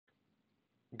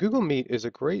Google Meet is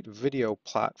a great video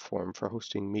platform for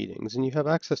hosting meetings, and you have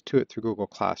access to it through Google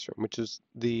Classroom, which is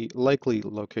the likely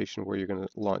location where you're going to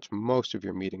launch most of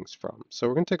your meetings from. So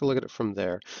we're going to take a look at it from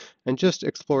there and just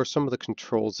explore some of the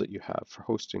controls that you have for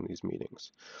hosting these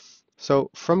meetings.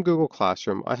 So from Google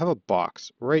Classroom, I have a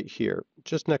box right here,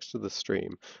 just next to the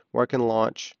stream, where I can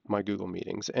launch my Google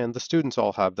Meetings, and the students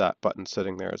all have that button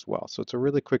sitting there as well. So it's a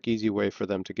really quick, easy way for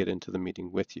them to get into the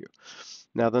meeting with you.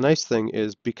 Now, the nice thing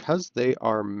is because they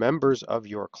are members of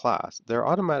your class, they're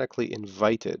automatically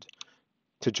invited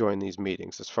to join these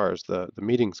meetings as far as the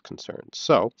meeting's concerned.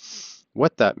 So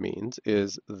what that means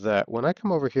is that when I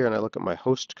come over here and I look at my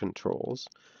host controls,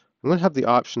 I'm going to have the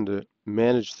option to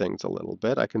manage things a little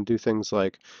bit. I can do things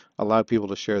like allow people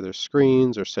to share their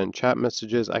screens or send chat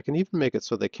messages. I can even make it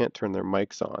so they can't turn their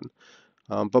mics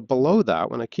on. But below that,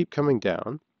 when I keep coming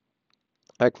down,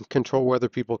 I can control whether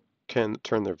people can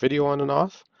turn their video on and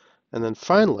off. And then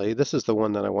finally, this is the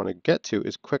one that I want to get to,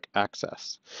 is quick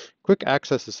access. Quick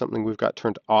access is something we've got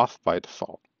turned off by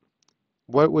default.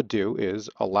 What it would do is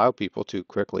allow people to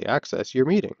quickly access your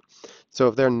meeting. So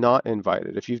if they're not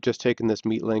invited, if you've just taken this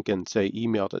Meet link and say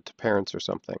emailed it to parents or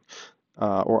something,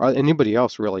 or anybody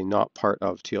else really not part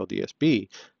of TLDSB,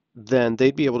 then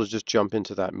they'd be able to just jump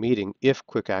into that meeting if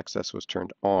quick access was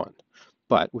turned on.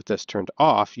 But with this turned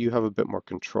off, you have a bit more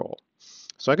control.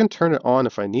 So I can turn it on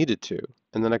if I needed to,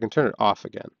 and then I can turn it off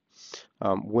again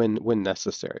when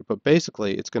necessary. But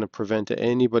basically, it's going to prevent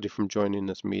anybody from joining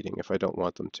this meeting if I don't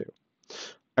want them to.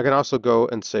 I can also go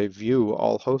and say view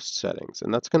all host settings,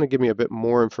 and that's going to give me a bit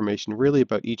more information really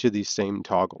about each of these same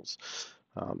toggles.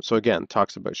 So again,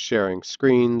 talks about sharing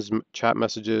screens, chat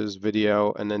messages,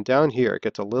 video, and then down here it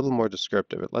gets a little more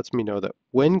descriptive. It lets me know that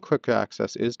when quick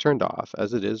access is turned off,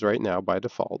 as it is right now by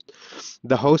default,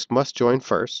 the host must join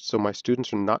first, so my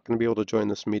students are not going to be able to join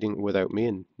this meeting without me,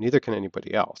 and neither can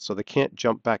anybody else. So they can't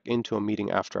jump back into a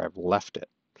meeting after I've left it.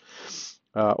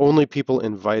 Only people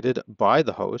invited by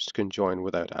the host can join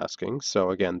without asking.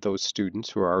 So again, those students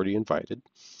who are already invited.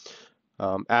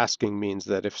 Asking means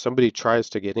that if somebody tries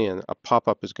to get in, a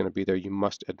pop-up is going to be there. You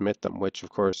must admit them, which of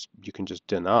course you can just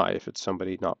deny if it's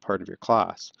somebody not part of your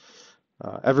class.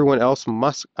 Everyone else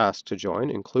must ask to join,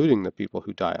 including the people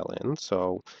who dial in.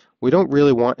 So we don't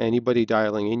really want anybody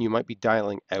dialing in. You might be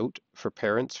dialing out for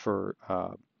parents for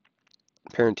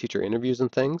parent-teacher interviews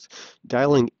and things.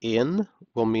 Dialing in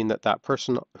will mean that that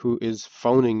person who is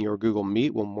phoning your Google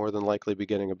Meet will more than likely be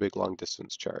getting a big long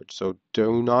distance charge. So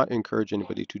do not encourage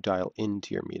anybody to dial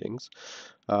into your meetings.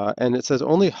 And it says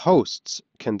only hosts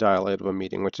can dial out of a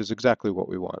meeting, which is exactly what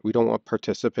we want. We don't want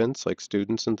participants like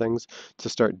students and things to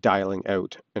start dialing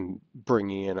out and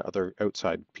bringing in other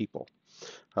outside people.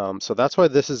 So that's why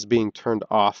this is being turned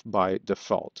off by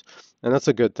default. And that's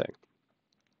a good thing.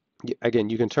 Again,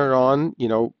 you can turn it on,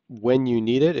 when you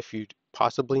need it, if you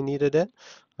possibly needed it.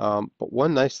 But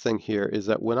one nice thing here is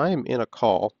that when I am in a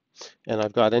call and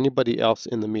I've got anybody else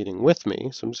in the meeting with me,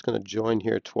 so I'm just going to join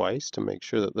here twice to make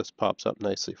sure that this pops up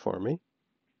nicely for me.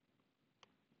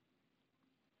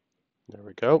 There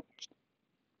we go.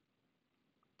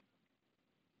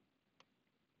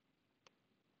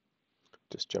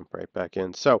 Just jump right back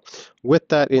in. So with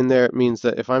that in there, it means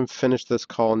that if I'm finished this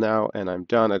call now and I'm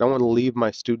done, I don't want to leave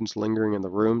my students lingering in the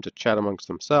room to chat amongst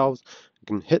themselves. I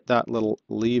can hit that little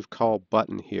leave call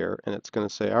button here, and it's going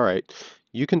to say, all right,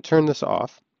 you can turn this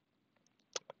off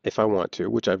if I want to,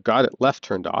 which I've got it left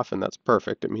turned off, and that's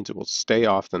perfect. It means it will stay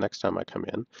off the next time I come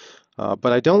in.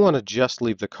 But I don't want to just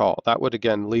leave the call. That would,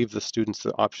 again, leave the students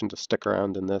the option to stick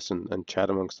around in this and chat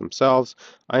amongst themselves.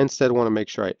 I instead want to make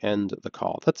sure I end the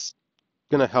call. That's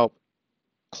going to help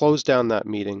close down that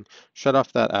meeting, shut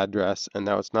off that address, and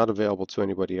now it's not available to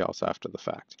anybody else after the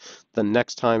fact. The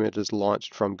next time it is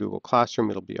launched from Google Classroom,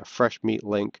 it'll be a fresh Meet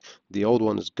link. The old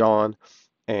one is gone,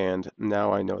 and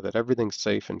now I know that everything's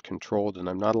safe and controlled, and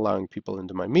I'm not allowing people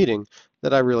into my meeting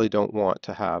that I really don't want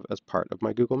to have as part of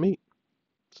my Google Meet.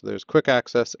 So there's quick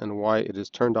access and why it is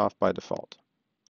turned off by default.